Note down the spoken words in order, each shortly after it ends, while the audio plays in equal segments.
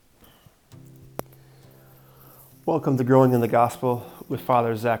Welcome to Growing in the Gospel with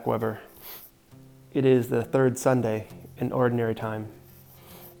Father Zach Weber. It is the third Sunday in Ordinary Time.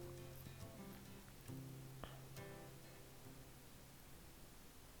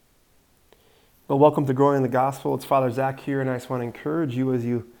 Well, welcome to Growing in the Gospel. It's Father Zach here, and I just want to encourage you as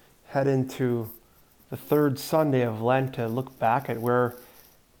you head into the third Sunday of Lent to look back at where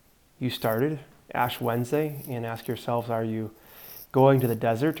you started, Ash Wednesday, and ask yourselves, are you going to the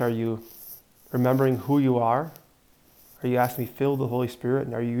desert? Are you remembering who you are? Are you asking to be filled with the Holy Spirit?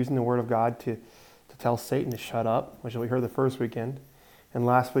 And are you using the Word of God to tell Satan to shut up, which we heard the first weekend? And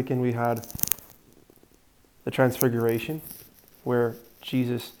last weekend we had the Transfiguration, where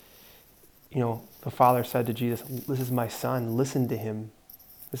Jesus, the Father said to Jesus, "This is my Son, listen to him.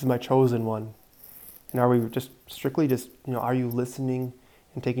 This is my chosen one." And are we just strictly are you listening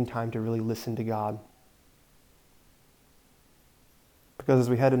and taking time to really listen to God? Because as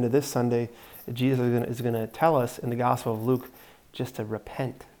we head into this Sunday, Jesus is going to tell us in the Gospel of Luke just to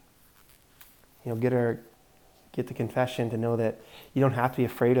repent. Get the confession, to know that you don't have to be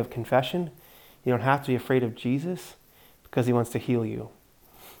afraid of confession. You don't have to be afraid of Jesus, because he wants to heal you.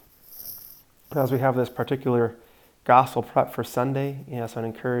 As we have this particular gospel prep for Sunday, so I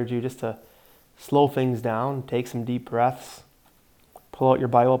encourage you just to slow things down, take some deep breaths, pull out your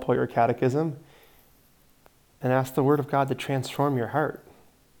Bible, pull out your catechism, and ask the Word of God to transform your heart,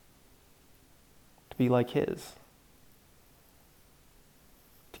 to be like his,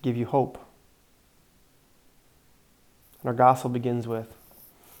 to give you hope. And our gospel begins with,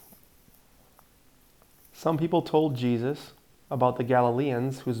 some people told Jesus about the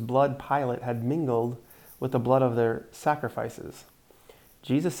Galileans whose blood Pilate had mingled with the blood of their sacrifices.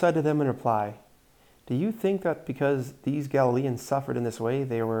 Jesus said to them in reply, "Do you think that because these Galileans suffered in this way,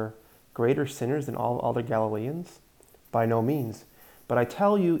 they were greater sinners than all other Galileans? By no means. But I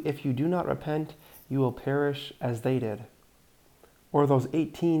tell you, if you do not repent, you will perish as they did. Or those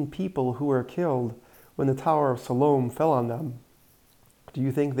 18 people who were killed when the Tower of Siloam fell on them. Do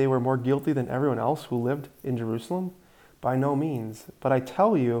you think they were more guilty than everyone else who lived in Jerusalem? By no means. But I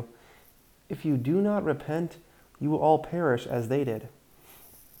tell you, if you do not repent, you will all perish as they did."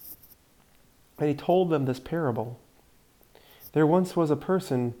 And he told them this parable. There once was a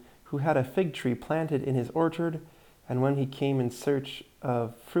person who had a fig tree planted in his orchard, and when he came in search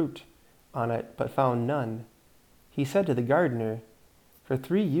of fruit on it, but found none, he said to the gardener, "For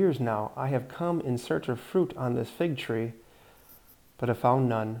 3 years now I have come in search of fruit on this fig tree, but have found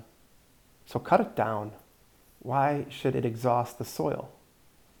none. So cut it down. Why should it exhaust the soil?"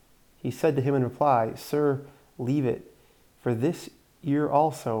 He said to him in reply, "Sir, leave it for this year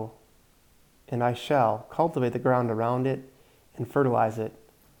also, and I shall cultivate the ground around it and fertilize it.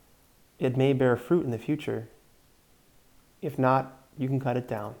 It may bear fruit in the future. If not, you can cut it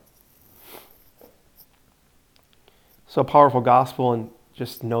down." So powerful gospel, and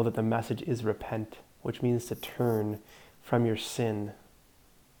just know that the message is repent, which means to turn from your sin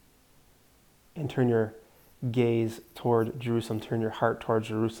and turn your gaze toward Jerusalem, turn your heart towards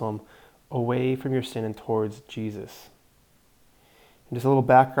Jerusalem, away from your sin and towards Jesus. And just a little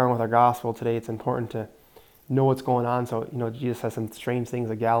background with our gospel today, it's important to know what's going on. So, Jesus says some strange things.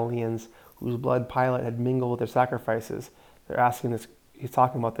 The Galileans whose blood Pilate had mingled with their sacrifices. They're asking this, he's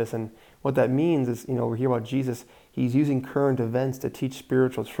talking about this. And what that means is, we hear about Jesus, he's using current events to teach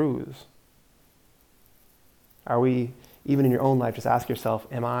spiritual truths. Are we, even in your own life, just ask yourself,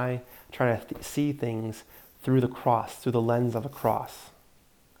 am I trying to see things through the cross, through the lens of a cross?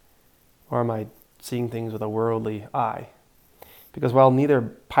 Or am I seeing things with a worldly eye? Because while neither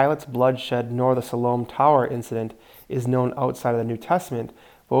Pilate's bloodshed nor the Siloam Tower incident is known outside of the New Testament,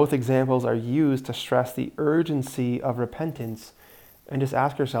 both examples are used to stress the urgency of repentance. And just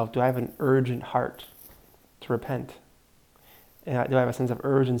ask yourself, do I have an urgent heart to repent? And do I have a sense of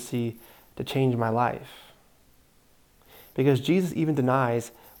urgency to change my life? Because Jesus even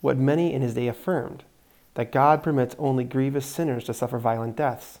denies what many in his day affirmed, that God permits only grievous sinners to suffer violent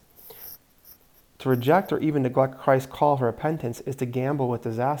deaths. To reject or even neglect Christ's call for repentance is to gamble with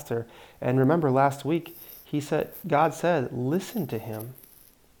disaster. And remember last week, God said, listen to him.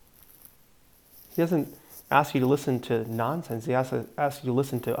 He doesn't ask you to listen to nonsense. He asks you to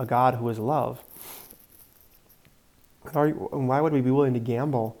listen to a God who is love. Why would we be willing to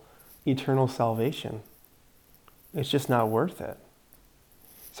gamble eternal salvation? It's just not worth it.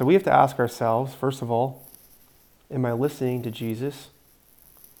 So we have to ask ourselves, first of all, am I listening to Jesus?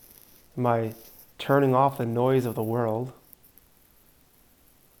 Am I turning off the noise of the world?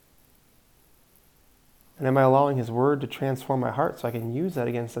 And am I allowing his word to transform my heart so I can use that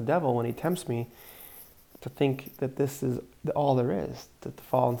against the devil when he tempts me to think that this is all there is, to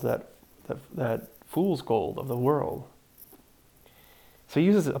fall into that fool's gold of the world. So he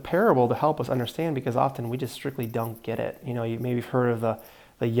uses a parable to help us understand, because often we just strictly don't get it. You know, you maybe have heard of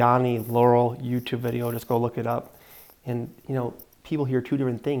the Yanni Laurel YouTube video. Just go look it up. And, you know, people hear two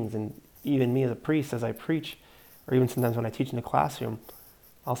different things. And even me as a priest, as I preach, or even sometimes when I teach in the classroom,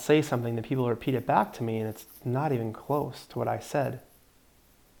 I'll say something that people repeat it back to me, and it's not even close to what I said.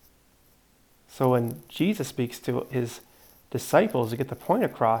 So when Jesus speaks to his disciples to get the point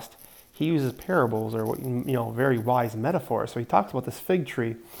across, he uses parables, or very wise metaphors. So he talks about this fig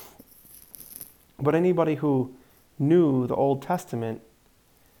tree. But anybody who knew the Old Testament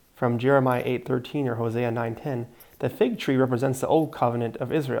from Jeremiah 8:13 or Hosea 9:10, the fig tree represents the old covenant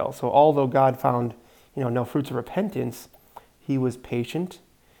of Israel. So although God found no fruits of repentance, he was patient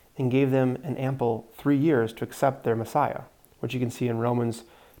and gave them an ample 3 years to accept their Messiah, which you can see in Romans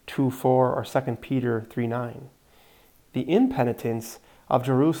 2:4 or 2 Peter 3:9. The impenitence of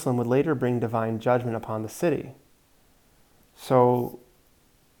Jerusalem would later bring divine judgment upon the city. So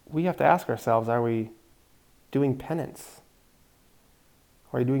we have to ask ourselves, are we doing penance?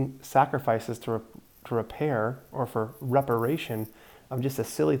 Are we doing sacrifices to repair or for reparation of just the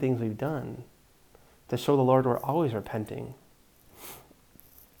silly things we've done, to show the Lord we're always repenting?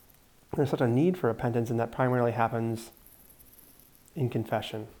 There's such a need for repentance, and that primarily happens in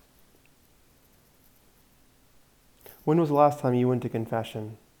confession. When was the last time you went to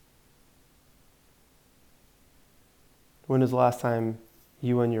confession? When was the last time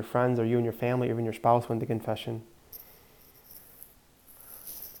you and your friends, or you and your family, or even your spouse went to confession?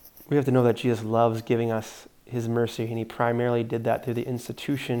 We have to know that Jesus loves giving us his mercy, and he primarily did that through the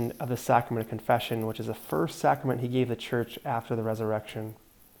institution of the sacrament of confession, which is the first sacrament he gave the church after the resurrection.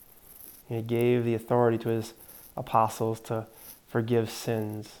 He gave the authority to his apostles to forgive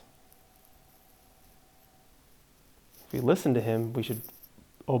sins. If we listen to him, we should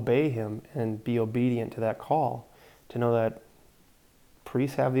obey him and be obedient to that call, to know that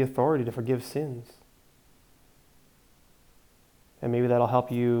priests have the authority to forgive sins. And maybe that'll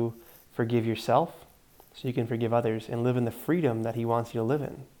help you forgive yourself so you can forgive others and live in the freedom that he wants you to live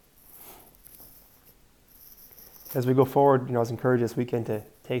in. As we go forward, I was encouraged this weekend to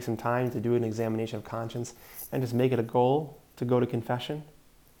take some time to do an examination of conscience and just make it a goal to go to confession.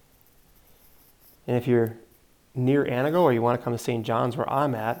 And if you're near Anago, or you want to come to St. John's where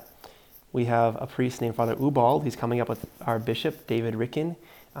I'm at, we have a priest named Father Ubald. He's coming up with our bishop, David Ricken,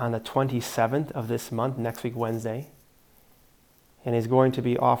 on the 27th of this month, next week, Wednesday. And he's going to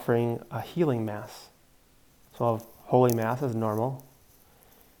be offering a healing mass. So we'll have Holy Mass as normal.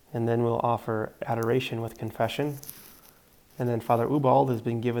 And then we'll offer adoration with confession. And then Father Ubald has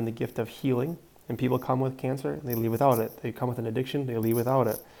been given the gift of healing. And people come with cancer, they leave without it. They come with an addiction, they leave without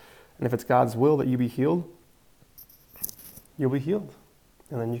it. And if it's God's will that you be healed, you'll be healed.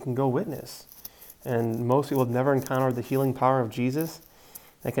 And then you can go witness. And most people have never encountered the healing power of Jesus.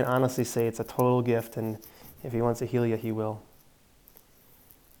 They can honestly say it's a total gift, and if he wants to heal you, he will.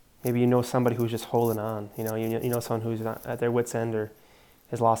 Maybe you know somebody who's just holding on. You know someone who's not at their wit's end, or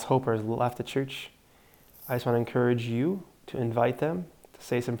has lost hope, or has left the church. I just want to encourage you to invite them, to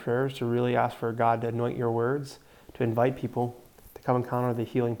say some prayers, to really ask for God to anoint your words, to invite people to come encounter the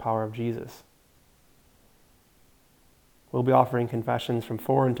healing power of Jesus. We'll be offering confessions from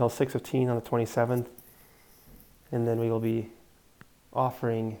 4 until 6:15 on the 27th, and then we will be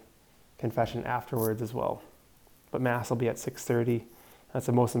offering confession afterwards as well. But Mass will be at 6:30. That's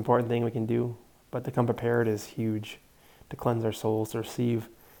the most important thing we can do. But to come prepared is huge, to cleanse our souls, to receive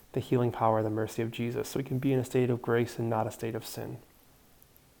the healing power and the mercy of Jesus, so we can be in a state of grace and not a state of sin.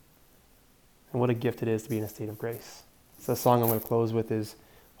 And what a gift it is to be in a state of grace. So the song I'm going to close with is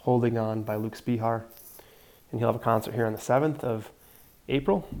Holding On by Luke Spihar. And he'll have a concert here on the 7th of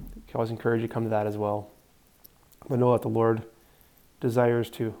April. You can always encourage you to come to that as well. But know that the Lord desires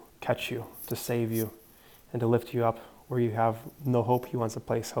to catch you, to save you, and to lift you up. Where you have no hope, he wants to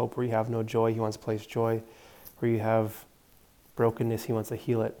place hope. Where you have no joy, he wants to place joy. Where you have brokenness, he wants to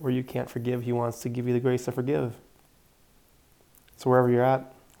heal it. Where you can't forgive, he wants to give you the grace to forgive. So wherever you're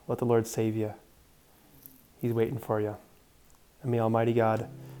at, let the Lord save you. He's waiting for you. And may Almighty God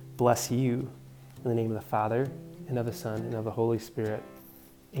bless you in the name of the Father, and of the Son, and of the Holy Spirit.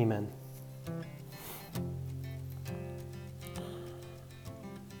 Amen.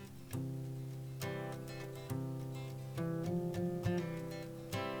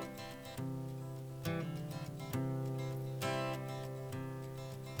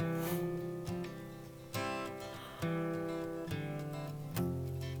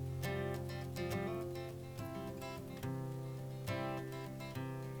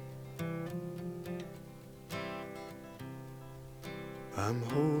 I'm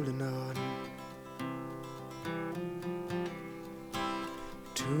holding on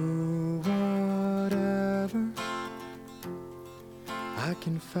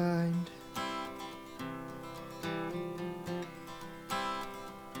can find.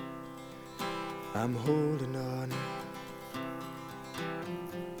 I'm holding on,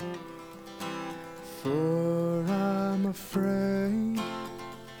 for I'm afraid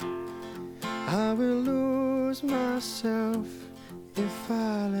I will lose myself if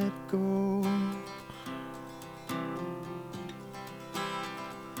I let go.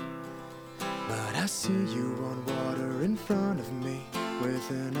 But I see you on water in front of me with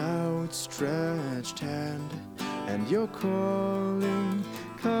an outstretched hand, and you're calling,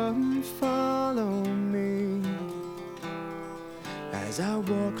 come follow me. As I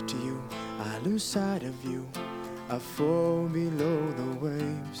walk to you, I lose sight of you. I fall below the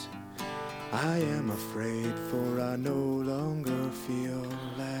waves. I am afraid, for I no longer feel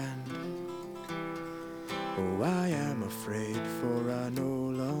land. Oh, I am afraid, for I no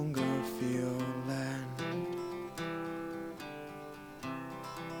longer feel land.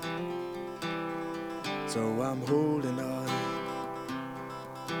 So I'm holding on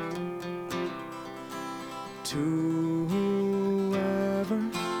to whoever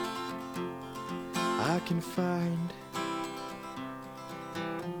I can find.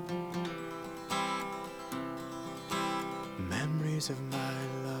 Memories of my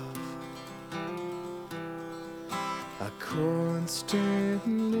love are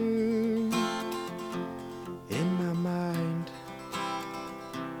constantly in my mind.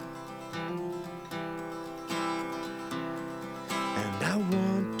 And I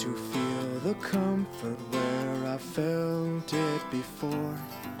want to feel the comfort where I felt it before.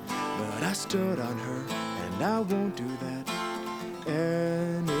 But I stood on her, and I won't do that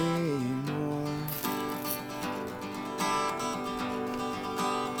anymore.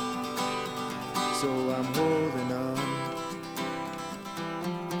 So I'm holding on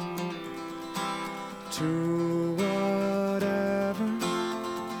to whatever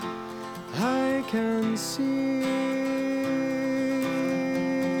I can see.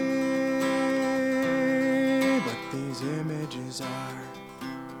 But these images are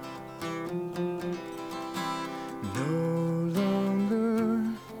no longer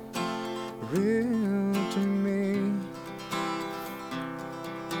real to me.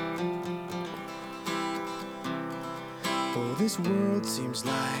 Oh, this world seems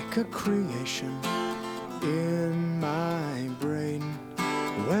like a creation in my brain,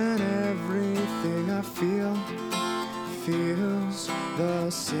 when everything I feel feels the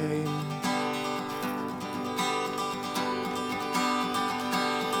same.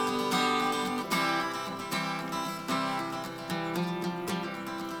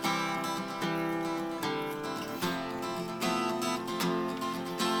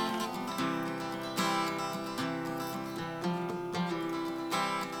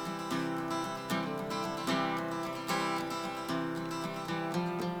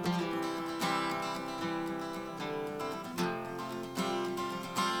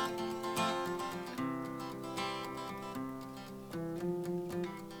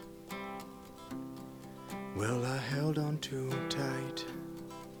 Well, I held on too tight,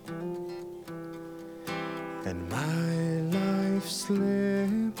 and my life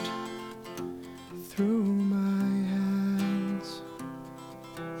slipped through my hands.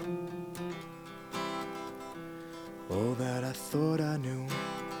 All that I thought I knew,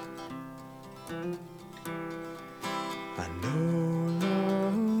 I no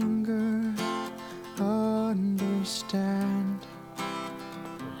longer understand.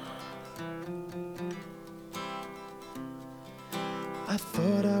 I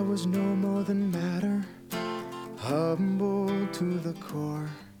thought I was no more than matter, humble to the core,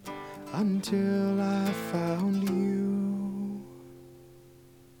 until I found you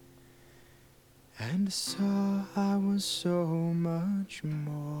and saw I was so much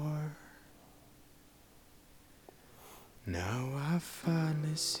more. Now I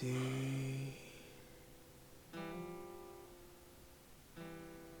finally see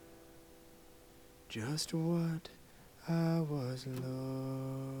just what I was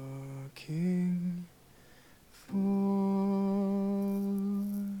looking for.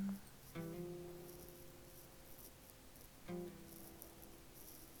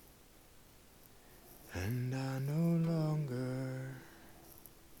 And I no longer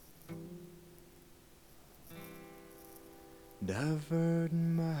divert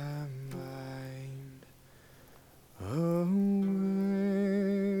my mind away.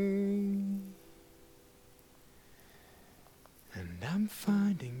 And I'm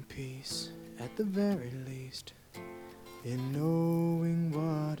finding peace, at the very least, in knowing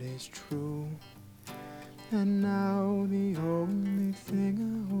what is true. And now the only thing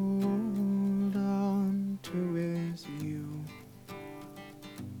I hold on to is you.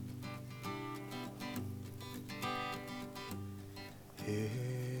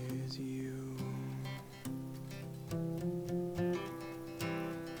 here.